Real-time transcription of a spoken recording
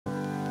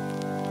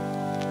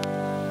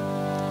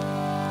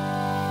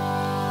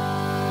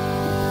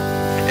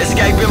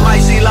Escaping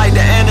might seem like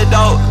the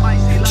antidote.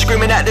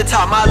 Screaming at the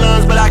top of my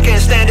lungs, but I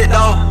can't stand it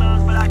though.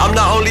 I'm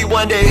the only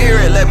one to hear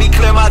it, let me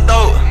clear my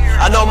throat.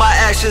 I know my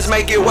actions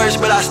make it worse,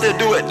 but I still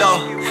do it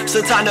though.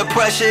 Sometimes the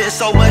pressure is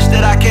so much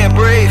that I can't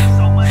breathe.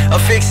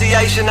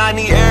 Asphyxiation, I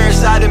need air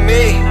inside of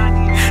me.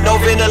 No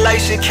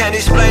ventilation, can't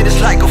explain,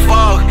 it's like a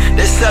fog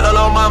that settled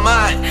on my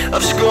mind,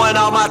 obscuring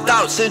all my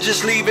thoughts and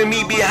just leaving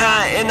me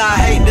behind. And I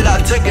hate that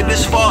I took it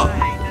this far,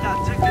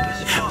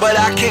 but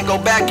I can't go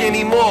back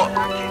anymore.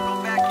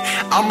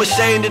 I'm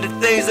ashamed of the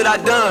things that I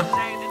done.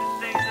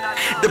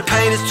 The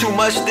pain is too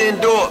much to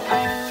endure.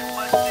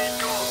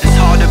 It's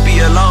hard to be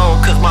alone,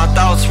 cause my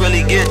thoughts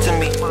really get to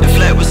me.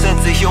 Deflect with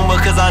sense of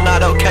humor, cause I'm not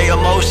okay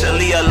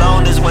emotionally.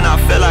 Alone is when I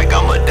feel like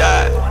I'ma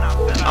die.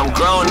 I'm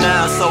grown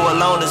now, so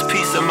alone is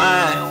peace of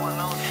mind.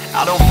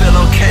 I don't feel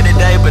okay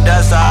today, but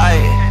that's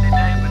alright.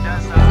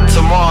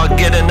 Tomorrow I'll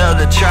get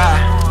another try.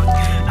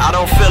 I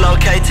don't feel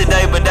okay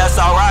today, but that's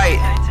alright.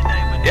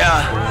 Yeah,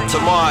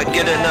 tomorrow I'll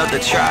get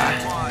another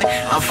try.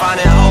 I'm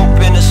finding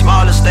hope in the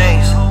smallest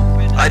things,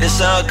 like the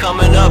sun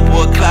coming up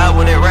or a cloud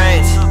when it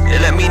rains. It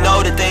let me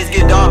know that things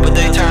get dark, but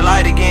they turn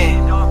light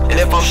again. And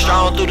if I'm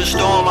strong through the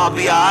storm, I'll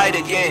be alright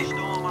again.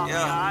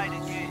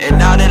 And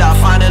now that I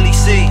finally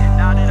see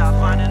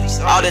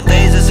all the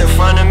things that's in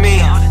front of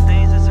me,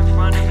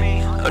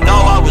 I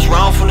know I was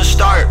wrong from the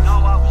start,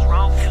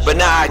 but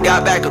now I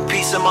got back a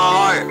piece of my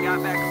heart.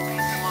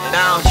 And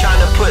now I'm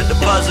trying to put the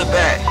puzzle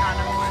back,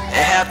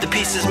 and half the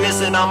pieces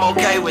missing, I'm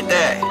okay with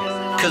that.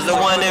 Cause the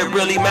one that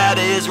really matter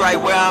is right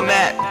where I'm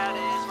at.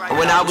 And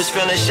when I was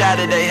feeling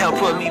shattered, they helped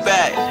put me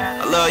back.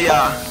 I love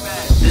y'all.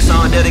 This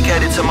song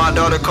dedicated to my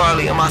daughter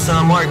Carly and my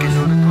son Marcus.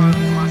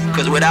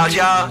 Cause without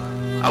y'all,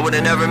 I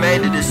would've never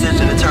made the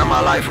decision to turn my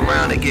life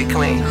around and get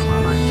clean.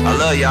 I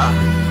love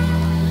y'all.